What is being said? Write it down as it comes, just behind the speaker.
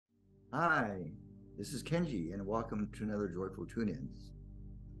Hi, this is Kenji, and welcome to another Joyful Tune-Ins.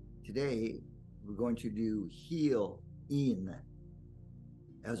 Today, we're going to do heal in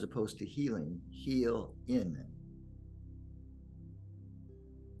as opposed to healing, heal in.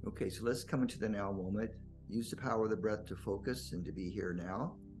 Okay, so let's come into the now moment. Use the power of the breath to focus and to be here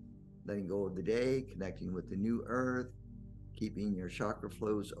now. Letting go of the day, connecting with the new earth, keeping your chakra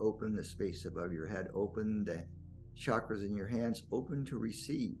flows open, the space above your head open, the chakras in your hands open to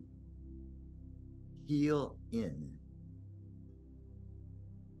receive. Heal in.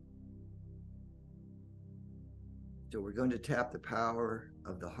 So we're going to tap the power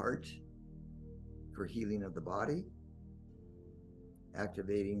of the heart for healing of the body,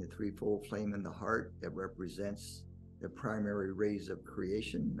 activating the threefold flame in the heart that represents the primary rays of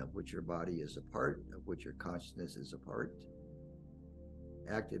creation, of which your body is a part, of which your consciousness is a part,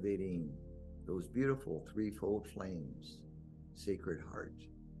 activating those beautiful threefold flames, sacred heart.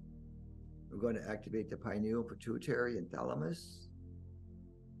 We're going to activate the pineal, pituitary, and thalamus.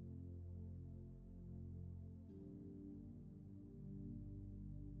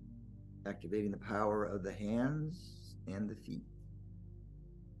 Activating the power of the hands and the feet.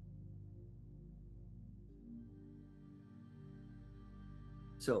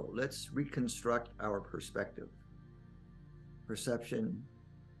 So let's reconstruct our perspective. Perception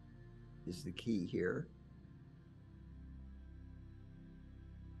is the key here.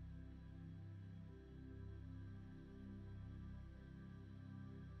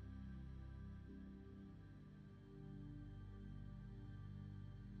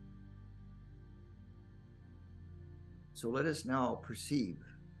 So let us now perceive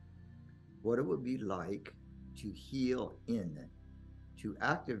what it would be like to heal in, to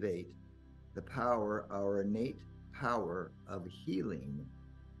activate the power, our innate power of healing,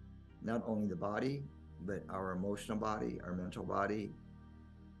 not only the body, but our emotional body, our mental body,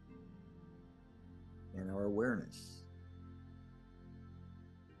 and our awareness.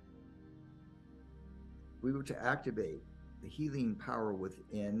 We were to activate the healing power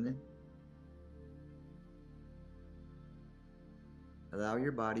within. Allow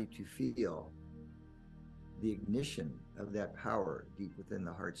your body to feel the ignition of that power deep within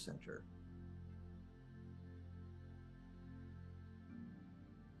the heart center.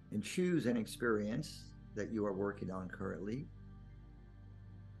 And choose an experience that you are working on currently.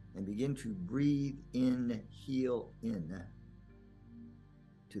 And begin to breathe in, heal in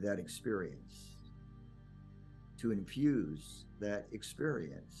to that experience. To infuse that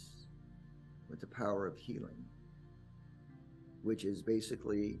experience with the power of healing, which is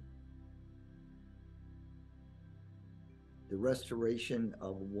basically the restoration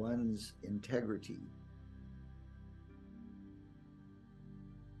of one's integrity.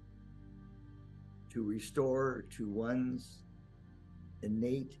 To restore to one's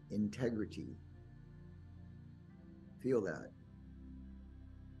innate integrity. Feel that.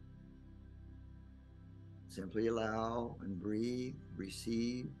 Simply allow and breathe,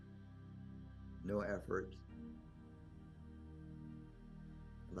 receive, no effort.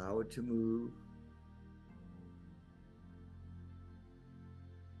 Allow it to move.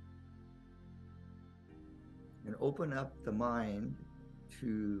 And open up the mind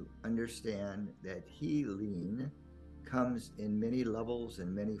to understand that healing comes in many levels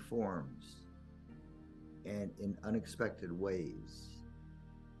and many forms and in unexpected ways.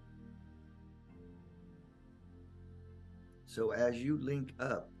 So as you link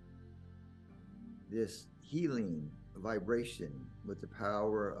up this healing vibration with the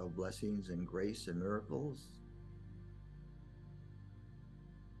power of blessings and grace and miracles,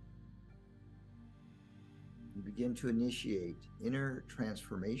 you begin to initiate inner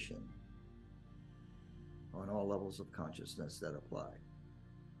transformation on all levels of consciousness that apply.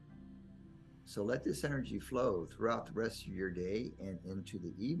 So let this energy flow throughout the rest of your day and into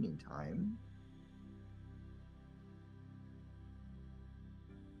the evening time.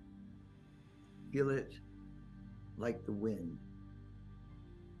 Feel it like the wind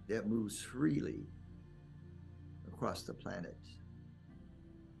that moves freely across the planet.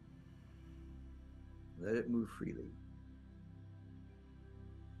 Let it move freely.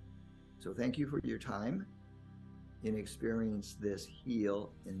 So thank you for your time and experience this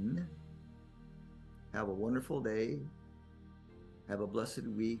heal in. Have a wonderful day. Have a blessed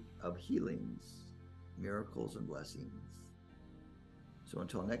week of healings, miracles, and blessings. So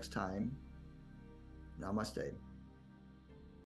until next time, namaste.